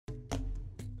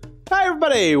Hi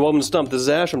everybody, welcome to Stumpt. This is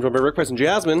Ash. I'm joined by Rick, Price, and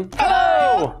Jasmine.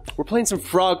 Hello! We're playing some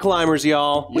frog climbers,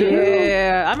 y'all.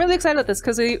 Yeah, I'm really excited about this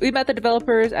because we met the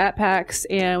developers at PAX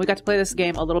and we got to play this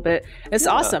game a little bit. It's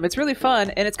awesome. It's really fun,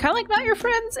 and it's kind of like Not Your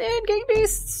Friends in Gang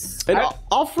Beasts. And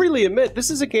I'll freely admit, this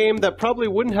is a game that probably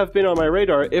wouldn't have been on my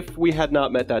radar if we had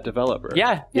not met that developer.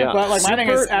 Yeah. Well, like my thing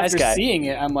is, after nice guy. seeing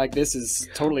it, I'm like, this is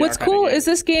totally. What's cool is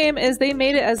this game is they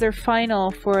made it as their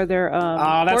final for their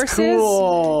that's courses,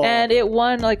 cool. and it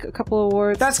won like a couple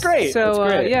awards. That's great. So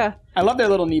That's great. yeah, I love their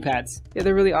little knee pads. yeah,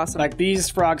 they're really awesome. Like these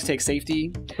frogs take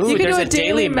safety. Ooh, you can there's do a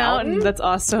daily mountain. That's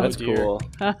awesome. That's cool.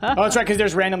 Oh, that's right, because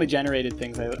there's randomly generated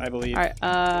things, I believe. All right.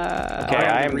 Okay,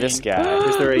 I am this guy.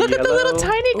 Is there a Look at the yellow? little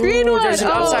tiny green one. There's an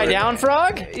upside down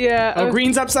frog? Yeah. Oh,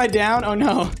 green's upside down? Oh,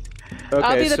 no. Okay,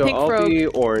 I'll be the so pink I'll frog. be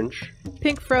orange.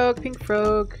 Pink frog, pink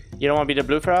frog. You don't want to be the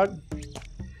blue frog?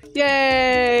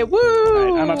 Yay! Woo!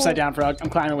 All right, I'm upside down frog. I'm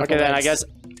climbing with Okay, the then legs.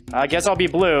 I guess I'll be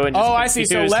blue. And just Oh, I see.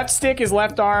 So confuse- left stick is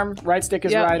left arm, right stick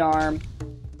is Yep. right arm.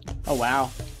 Oh, wow.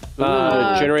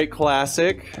 Generate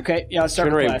classic. Okay, yeah, let's start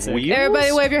with Generate classic. wheels.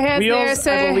 Everybody wave your hands there. Wheels, I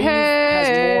Say believe, hey.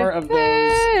 has more of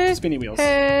hey, those spinny wheels.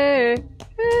 Hey,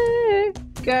 hey,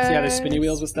 guys. See how there's spinny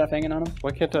wheels with stuff hanging on them?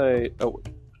 Why can't I? Oh,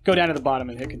 Go down to the bottom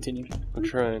and hit continue. I'm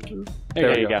trying.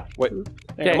 There you go. Wait,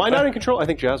 Okay. am I not in control? I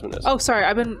think Jasmine is. Oh, sorry.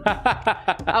 I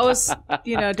was,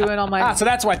 doing all my. Ah, so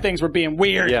that's why things were being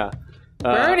weird. Yeah.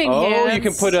 Burning Oh, hands. you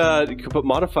can put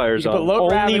modifiers You can on. put low Only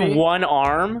gravity. one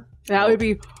arm? That would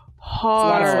be a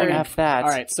lot of hard. flinging. F that. All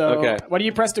right, so Okay. what do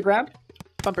you press to grab?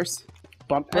 Bumpers.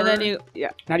 Bumper. And then yeah.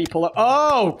 How do you pull up?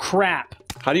 Oh, crap.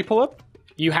 How do you pull up?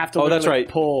 You have to Oh, that's literally right.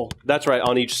 pull. That's right,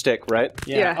 on each stick, right?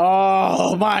 Yeah.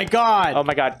 Oh, my God. Oh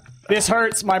my god. This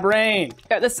hurts my brain.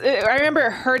 Yeah, I remember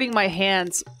it hurting my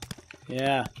hands.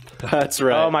 Yeah. That's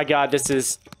right. Oh my god, this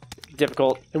is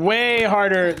difficult. Way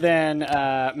harder than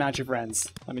Mount Your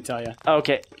Friends, let me tell you.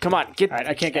 Okay, come on. Get All right,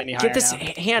 I can't get any higher get this now.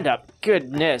 hand up.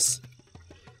 Goodness.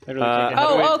 I really can't get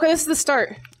Oh, okay. This is the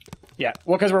start. Yeah,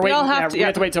 well, because we're waiting. all have Yeah, to- we yeah.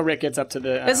 have to wait till Rick gets up to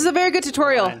the. This is a very good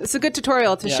tutorial. It's a good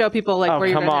tutorial to show people like Oh, where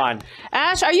you're come gonna- on.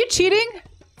 Ash, are you cheating?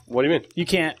 What do you mean? You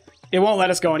can't. It won't let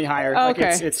us go any higher. Oh, Like,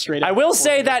 okay. it's straight up. I will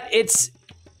say that it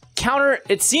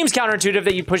seems counterintuitive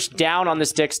that you push down on the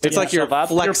sticks to It's like you're yourself up.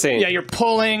 flexing. Yeah, you're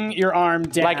pulling your arm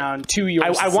down to your. I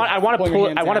want to pulling your pull.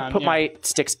 hand I want to down, put yeah. my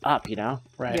sticks up. You know.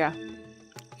 Right. Yeah.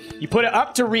 You put it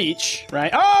up to reach. Right.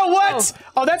 Oh, what?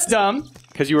 Oh, that's dumb.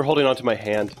 Because you were holding onto my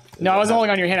hand. No, I wasn't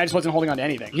holding on your hand. I just wasn't holding on to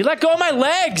anything. You let go of my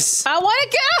legs, I want to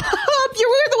get up. You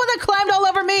were the one that climbed all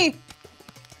over me.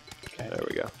 There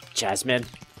we go. Jasmine.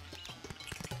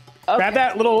 Okay. Grab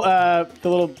that little, the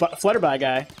little flutterby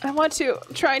guy. I want to.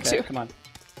 I'm trying Okay, to. come on.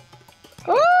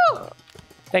 Ooh.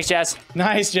 Thanks, Jazz.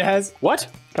 Nice, Jazz. What?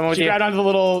 Come with She you. grabbed onto the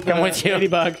little Come with you.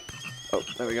 ladybug. Oh,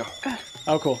 there we go.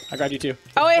 Oh, cool. I grabbed you too.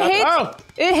 Oh, it hates. Oh!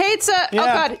 It hates. Oh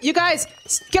Yeah. God, you guys,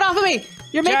 get off of me.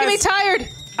 You're making me Jazz. tired.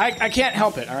 I can't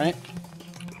help it. All right.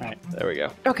 All right. There we go.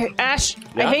 Okay, Ash,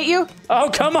 Yeah. I hate you. Oh,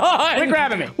 come on! Quit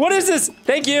grabbing me. What is this?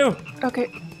 Thank you. Okay.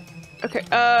 Okay.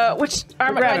 Which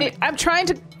arm do I grabbing need? me. I'm trying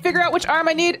to figure out which arm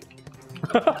I need.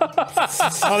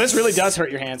 Oh, this really does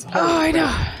hurt your hands. Oh, I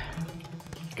know.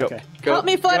 Go. Okay. Go. Help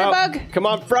me, Flutterbug. Go. Come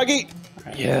on, Froggy.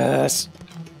 Yes.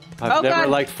 I've Oh, never God.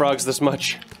 liked frogs this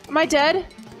much. Am I dead?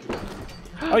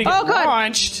 Oh, you got Oh, God.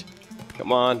 launched.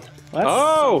 Come on. Well, that's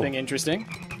Oh! something interesting.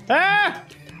 Ah!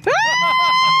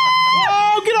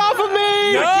 Oh, get off of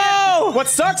me! No! What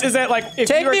sucks is that, like, if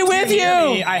Take you're me with too near you.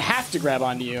 me, I have to grab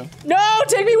onto you. No!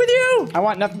 Take me with you. I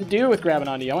want nothing to do with grabbing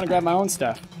onto you. I want to grab my own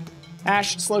stuff.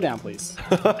 Ash, slow down, please.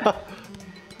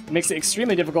 It makes it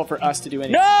extremely difficult for us to do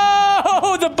anything.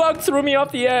 No! The bug threw me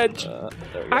off the edge.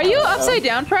 Are you upside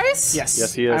down, Price? Yes.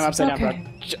 Yes, he is. I'm upside Okay.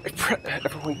 down,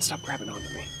 Everyone, stop grabbing onto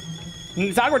me. bro.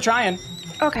 It's not we're trying.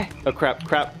 Okay. Oh, crap,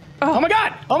 crap. Oh my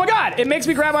god! Oh my god! It makes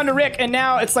me grab onto Rick, and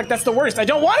now it's like that's the worst. I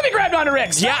don't want to be grabbed onto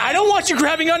Rick. Yeah, I don't want you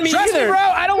grabbing on me Trust either. me, bro.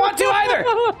 I don't want to either.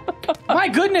 My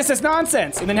goodness, it's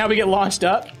nonsense. And then how we get launched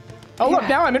up. Oh look, Yeah.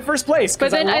 now I'm in first place. But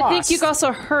 'cause then I think lost. you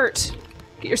also hurt.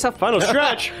 Get yourself. Final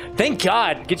stretch. Thank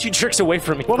God. Get you tricks away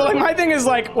from me. Well, but like my thing is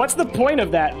like, what's the point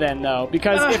of that then, though?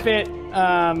 Because if it,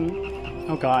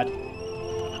 oh god.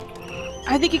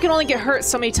 I think you can only get hurt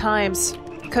so many times.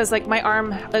 Because like my arm.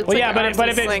 Like, Well, yeah, but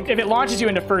if it launches you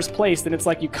into first place, then it's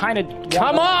like you kind of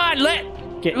Come on, let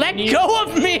go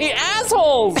of me,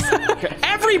 assholes!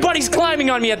 Everybody's climbing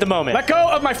on me at the moment. Let go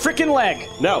of my freaking leg.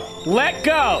 No. Let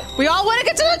go. we all want to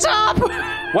get to the top.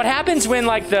 What happens when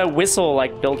like the whistle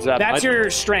like builds up? That's your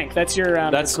strength. That's your.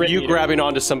 That's grit you meter. grabbing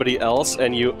onto somebody else,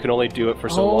 and you can only do it for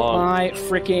so Oh long. my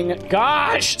freaking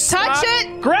gosh! Touch Stop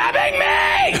it. grabbing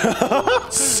me!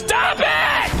 Stop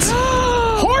it!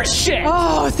 Horse shit!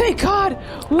 Oh, thank God.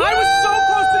 I was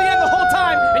so close to the end the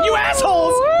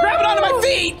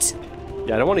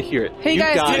Yeah, I don't want to hear it. Hey,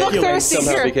 guys, died you look and thirsty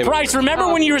somehow here. became- Bryce,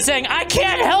 remember when you were saying, I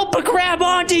can't help but grab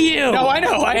onto you? No, I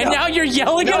know. And now you're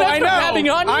yelling at us for grabbing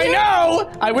onto I you? know.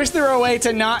 I wish there were a way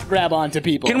to not grab onto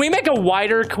people. Can we make a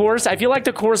wider course? I feel like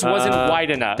the course wasn't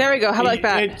wide enough. There we go. How about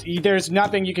that? There's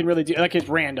nothing you can really do. Like, it's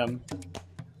random.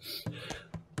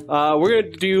 We're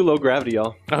gonna do low gravity,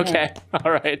 y'all. Okay,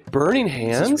 all right. Burning It's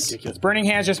hands? ridiculous. Burning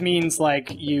hands just means,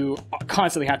 like, you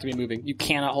constantly have to be moving. You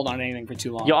cannot hold on to anything for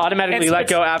too long. You'll automatically let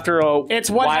go after a It's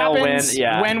what while happens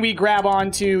when, when we grab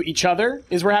onto each other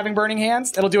is we're having burning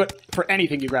hands. It'll do it for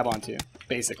anything you grab onto,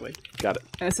 basically. Got it.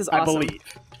 This is awesome. I believe.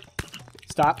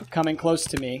 Stop coming close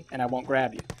to me, and I won't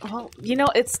grab you. Well, you know,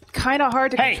 it's kind of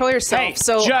hard to Hey, control yourself, hey,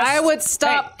 so just- I would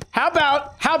stop. Hey, how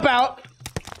about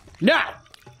now?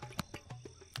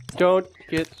 Don't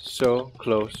get so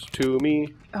close to me.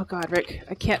 Oh God, Rick,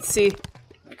 I can't see.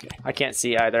 Okay. I can't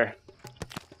see either.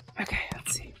 Okay,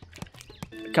 let's see.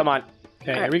 Come on.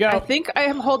 Okay, here we go. I think I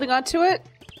am holding on to it.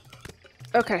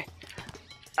 Okay.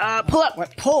 Pull up.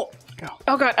 What? Pull. Go.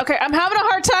 Oh God. Okay, I'm having a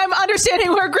hard time understanding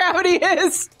where gravity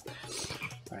is.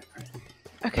 All right.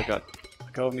 Okay. Oh god.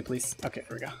 Go with me, please. Okay,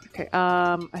 here we go. Okay.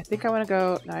 I think I want to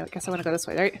go. No, I guess I want to go this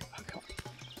way, right?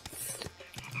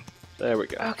 There we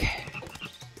go. Okay.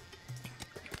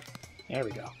 There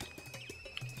we go.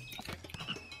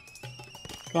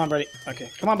 Come on, buddy. Okay,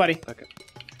 come on, buddy. Okay.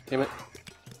 Damn it.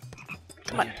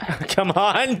 Come on. Come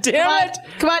on, damn it!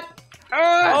 Come on.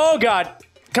 Oh god.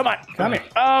 Come on. Come here.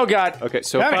 Oh god. Okay,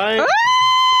 so Come if I... here.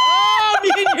 Oh, me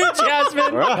and you, Jasmine.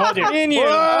 Oh, dear. Me and you.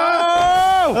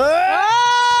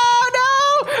 Oh no!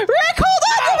 Rick, hold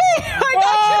on to me!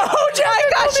 I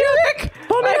got you, Rick!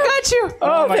 I got you!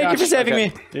 Oh, my thank you gosh. for saving Okay.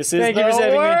 me. This is Thank you the for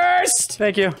saving worst. me.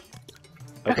 Thank you.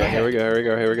 Okay, here we go, here we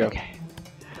go, here we go. Okay.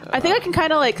 I think I can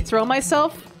kind of like throw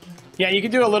myself. Yeah, you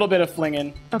can do a little bit of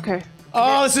flinging. Okay.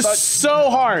 Oh, this is so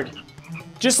hard.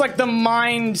 Just like the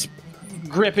mind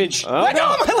grippage. Oh, Let go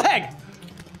no. of my leg!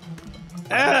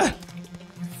 Ugh.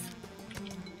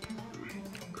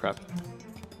 Crap.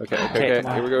 Okay, Okay, okay,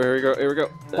 come okay. Here we go, here we go, here we go.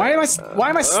 Why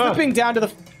am I slipping down to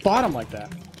the bottom like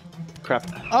that? Crap.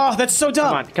 Oh, that's so dumb.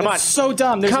 Come on, come That's on. so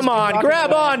dumb. There's Come this big on, rock grab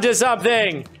over there. on to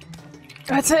something.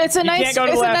 It's a nice. Can't go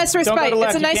to It's the a left. nice Don't go to respite. the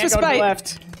left. It's a nice you can't go to the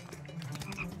respite. left.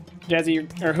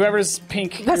 Jazzy, or whoever's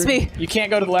pink. That's me. You can't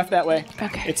go to the left that way.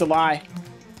 Okay. It's a lie.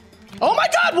 Oh my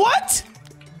god, what?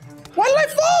 Why did I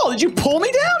fall? Did you pull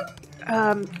me down?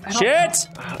 I don't- Shit.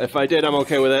 If I did, I'm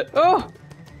okay with it. Oh,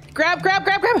 grab.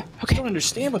 I Okay. don't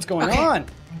understand what's going Okay. on.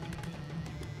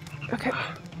 Okay.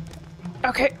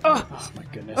 Okay. Oh. Oh my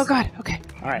goodness. Oh God. Okay.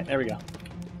 All right, there we go.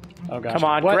 Oh gosh. Come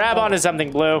on, What? grab Oh. onto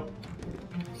something, Blue.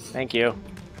 Thank you.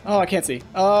 Oh, I can't see.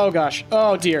 Oh gosh.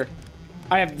 Oh dear.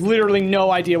 I have literally no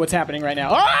idea what's happening right now.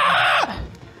 Ah!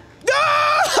 No!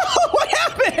 What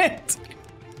happened?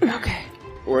 Okay.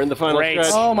 We're in the final Great.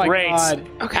 stretch. Oh my Great. god.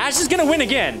 Okay. Ash is gonna win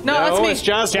again. No, No, that's me. it's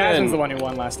Jasmine. Jasmine's the one who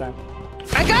won last time.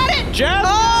 I got it.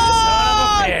 Jasmine!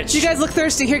 Oh! Bitch. You guys look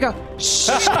thirsty. Here you go. Shh.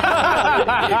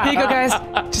 Here you go, guys.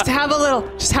 Just have a little.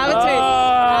 Just have a taste.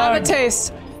 Have a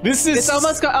taste. This is. It's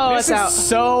almost go- oh, this it's is out.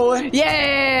 So.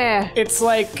 Yeah. It's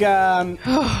like.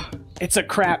 It's a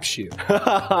crapshoot.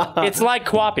 It's like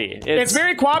QWOP. It's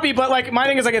very quappy, but like my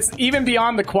thing is like it's even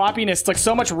beyond the quappiness. It's like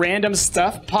so much random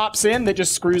stuff pops in that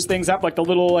just screws things up. Like the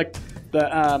little like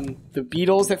the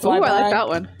beetles that fly Ooh, by. I like that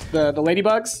one. The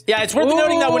ladybugs. Yeah, it's worth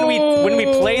noting that when we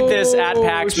played this at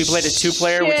PAX, we played a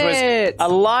 2-player, which was Shit. a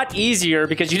lot easier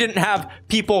because you didn't have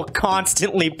people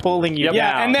constantly pulling you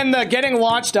Yeah, down. and then the getting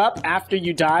launched up after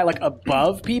you die, like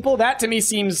above people, that to me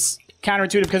seems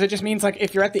counterintuitive because it just means like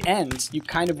if you're at the end, you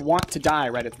kind of want to die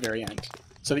right at the very end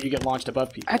so that you get launched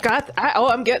above people.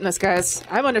 I'm getting this, guys.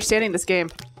 I'm understanding this game.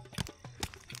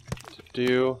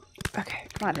 Okay,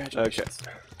 come on. Okay.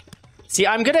 See,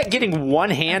 I'm good at getting one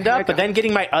hand Okay, up, but then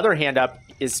getting my other hand up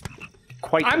is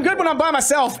quite. I'm good when I'm by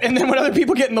myself, and then when other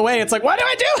people get in the way, it's like, what do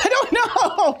I do? I don't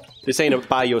know. This ain't a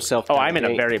by yourself. Oh, kind I'm of in a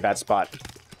game. very bad spot.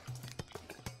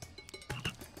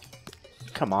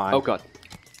 Come on. Oh god.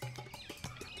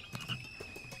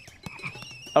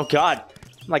 Oh god.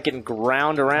 I'm like getting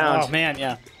ground around. Oh man,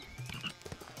 yeah.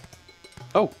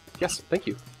 Oh, yes, thank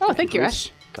you. Oh, thank you,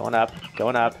 Ash. Going up,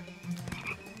 going up.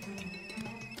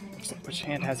 Which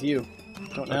hand has you?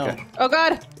 Don't know. Okay. Oh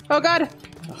God. Oh God.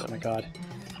 Oh my god.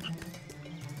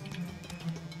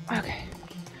 Okay.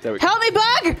 There we go. Help me,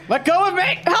 bug! Let go of me!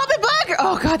 Help me, bug!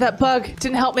 Oh God, that bug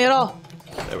didn't help me at all.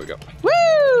 There we go.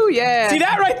 Woo! Yeah. See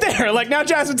that right there? Like now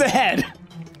Jasmine's ahead.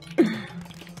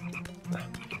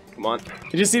 Come on.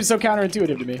 It just seems so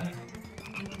counterintuitive to me.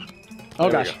 Oh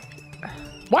There we gosh.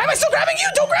 Why am I still grabbing you?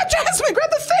 Don't grab Jasmine! Grab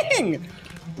the thing!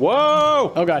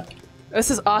 Whoa! Oh god.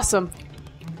 This is awesome.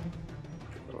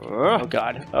 Oh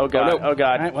god. Oh god. no. Oh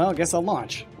god. All right, well, I guess I'll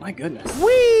launch. My goodness.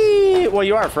 Whee! Well,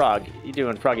 you are a frog. You're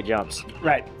doing froggy jumps.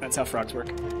 Right, that's how frogs work.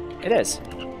 It is.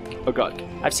 Oh god.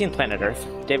 I've seen Planet Earth.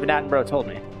 David Attenborough told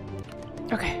me.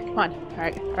 Okay, come on.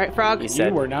 All right, frog. He said,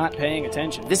 You were not paying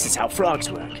attention. this is how frogs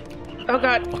work. Oh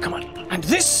god. Oh, come on. And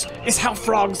this is how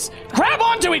frogs grab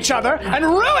onto each other and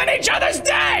ruin each other's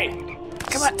day!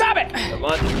 Come on, stop it! Come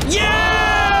on.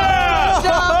 Yeah!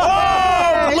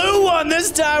 Oh, blue one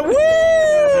this time. Woo!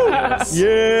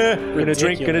 Yeah. Gonna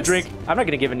drink. I'm not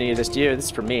gonna give any of this to you. This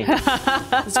is for me.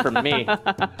 This is for me.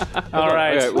 All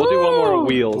right. Okay, we'll do one more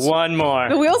wheels. One more.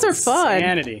 The wheels are fun.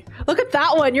 Sanity. Look at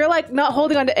that one. You're like not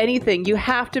holding on to anything. You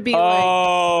have to be like.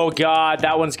 Oh god,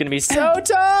 that one's gonna be so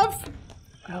tough.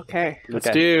 Okay. Let's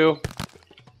Okay. do.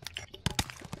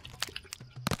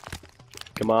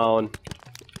 Come on.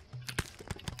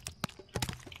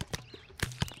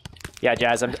 Yeah,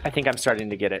 Jazz, I think I'm starting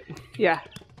to get it. Yeah.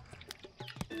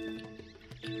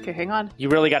 Okay, hang on. You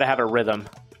really got to have a rhythm.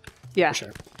 Yeah.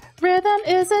 Sure. Rhythm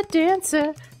is a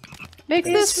dancer. Makes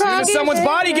this frog. Someone's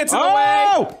body gets in the way.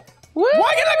 Oh! Woo!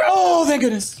 Why can I? Oh, thank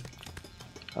goodness.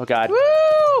 Oh god.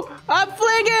 Woo! I'm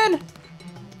flinging.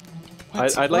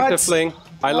 I'd like to What? fling.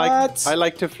 I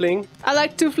like to fling. I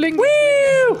like to fling.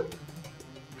 Woo!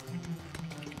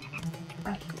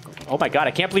 Oh my god,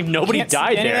 I can't believe nobody Can't see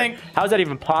died there. anything. How is that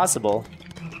even possible?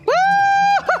 Woo!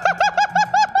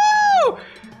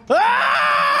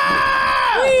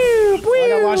 Ah! I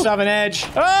got launched off an edge.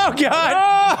 Oh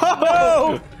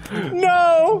god! No!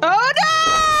 No! Oh no!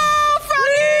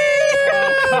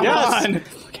 Froggy! Yes. Come on.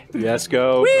 Yes,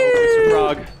 go. Go, Mr.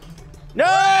 Frog. No!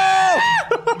 I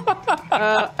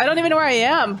don't even know where I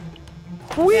am.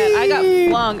 Man, I got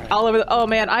flung all over the. Oh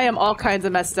man, I am all kinds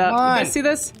of messed up. Come on. You guys see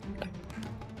this?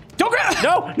 Don't grab.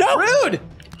 No! No! Rude.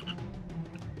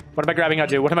 What am I grabbing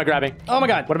onto? What am I grabbing? Oh my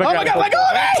god. What am I Oh my grabbing? god, let go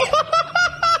of me!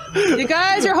 You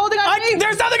guys, you're holding on to me.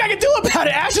 There's nothing I can do about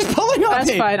it. Ash is pulling on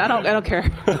That's me. fine. I don't care.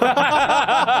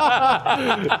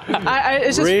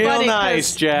 It's just Real funny 'cause-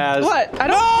 nice, Jazz. What? I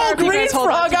don't Oh, care if you green guys hold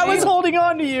on frog! to I me. was holding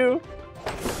on to you.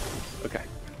 Okay.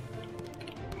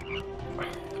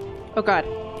 Oh god.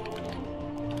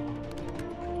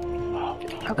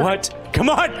 What? Come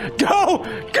on! Go!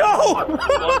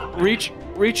 Go! Reach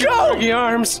your Go! froggy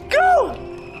arms. Go! Go!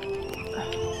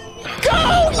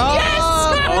 Yes!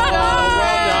 Oh, well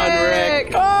done,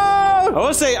 Rick. Oh! I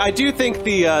will say, I do think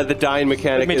the dying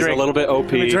mechanic me is drink. a little bit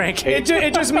OP. Let me drink. It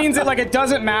just means that like it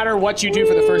doesn't matter what you do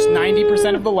for the first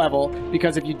 90% of the level,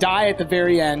 because if you die at the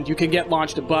very end, you can get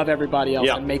launched above everybody else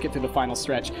Yeah. and make it through the final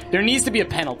stretch. There needs to be a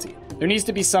penalty. There needs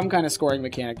to be some kind of scoring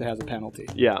mechanic that has a penalty.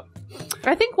 Yeah.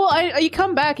 I think. Well, you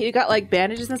come back. You got like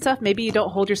bandages and stuff. Maybe you don't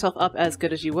hold yourself up as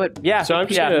good as you would. Yeah. So I'm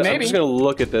just maybe. gonna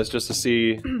look at this just to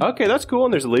see. Okay, that's cool.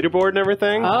 And there's a leaderboard and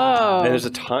everything. Oh. And there's a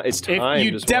time. It's If timed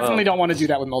you as definitely well. don't want to do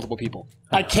that with multiple people.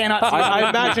 I cannot. I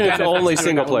imagine it's only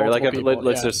single player. Like,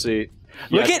 let's just see.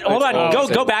 Look Yeah, at. Hold on. oh,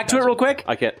 Go back to it real quick.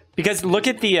 I can't. Because look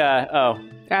at the.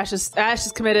 Ash is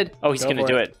committed. Oh, he's Go gonna for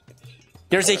do it. it.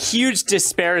 There's a huge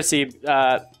disparity.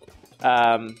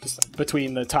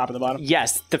 Between the top and the bottom.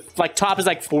 Yes, the top is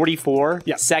like 44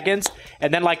 Yeah. seconds,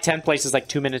 and then like 10th place is like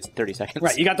 2 minutes and 30 seconds.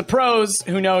 Right, you got the pros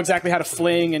who know exactly how to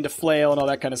fling and to flail and all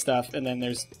that kind of stuff, and then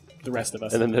there's the rest of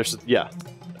us. And then there's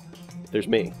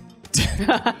me.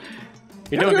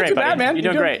 You're doing great, too buddy. bad, man. You're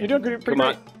doing great. You're doing pretty Come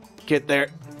great. on, get there.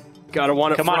 Gotta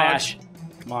want it. Come on, frog. Ash.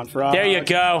 Come on, frog. There you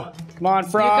go. Come on, You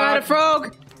frog. got it,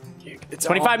 frog. It's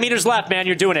 25 meters left, man.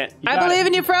 You're doing it. I believe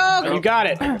in you, frog. You got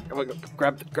it.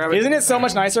 Grab it. Isn't it so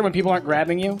much nicer when people aren't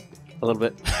grabbing you? A little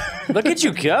bit. Look at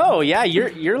you go. Yeah,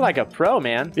 you're like a pro,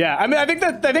 man. Yeah, I mean, I think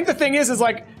the thing is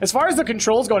like, as far as the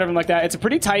controls go and everything like that, it's a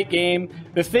pretty tight game.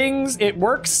 The things, it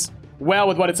works well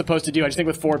with what it's supposed to do. I just think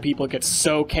with 4 people, it gets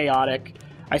so chaotic.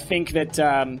 I think that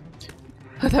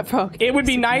That frog. it would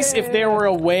be nice if there were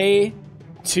a way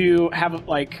to have,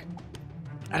 like,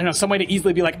 I don't know, some way to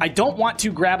easily be like, I don't want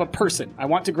to grab a person. I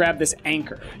want to grab this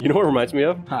anchor. You know what it reminds me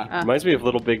of? Huh. Reminds me of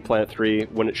Little Big Planet 3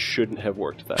 when it shouldn't have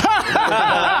worked that.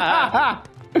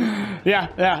 Yeah,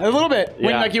 a little bit.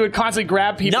 When Yeah. like you would constantly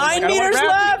grab people. 9 like, I don't wanna meters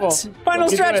grab left. people. Final You can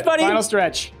do stretch, it. buddy. Final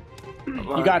stretch.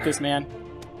 You got this, man.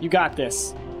 You got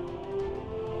this.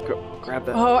 Go, grab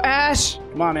that. Oh, Ash.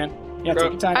 Come on, man. Yeah,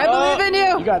 take your time. I believe in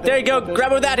you. You got this. There you go. got this.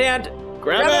 Grab it with that hand.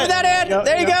 Grab Grab it it. with that hand.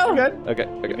 There you go. Good. Okay.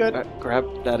 Good. All right, grab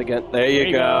that again. There you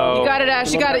you go. go. You got it,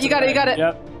 Ash. You got it. You got it. You got it.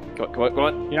 Yep. Come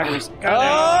on. You're not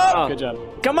gonna. Oh! Good job.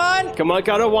 Come on. Come on,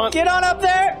 gotta want. Get on up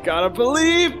there. Gotta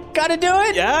believe. Gotta do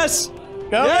it. Yes. Go.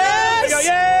 Yes! There you go.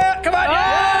 Yeah. Come on.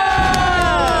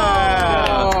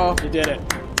 Yeah. Oh. You did it.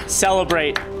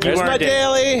 Celebrate. You There's my earned it.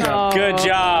 daily. Oh. Good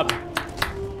job.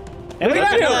 And look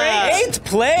at Look that. at that. 8th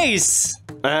place.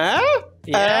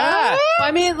 Yeah.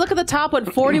 I mean, look at the top one,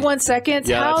 41 seconds.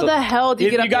 Yeah, How the hell do you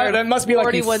get up there? That must be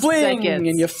like you 41 fling seconds.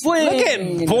 and you fling. Look at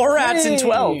and you Borat's in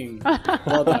fling. 12.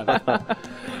 Well done.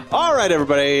 All right,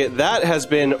 everybody, that has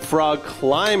been Frog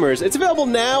Climbers. It's available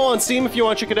now on Steam if you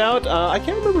want to check it out. I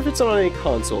can't remember if it's on any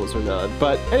consoles or not,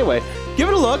 but anyway, give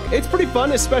it a look. It's pretty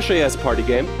fun, especially as a party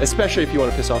game, especially if you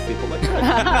want to piss off people like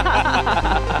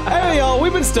that. Anyway, y'all,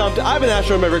 we've been Stumped. I've been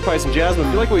Astro, Maverick, Price, and Jasmine.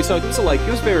 If you like what you saw, give us a like, give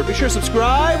us a favorite. Be sure to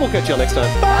subscribe. We'll catch y'all next time.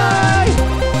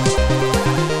 Bye!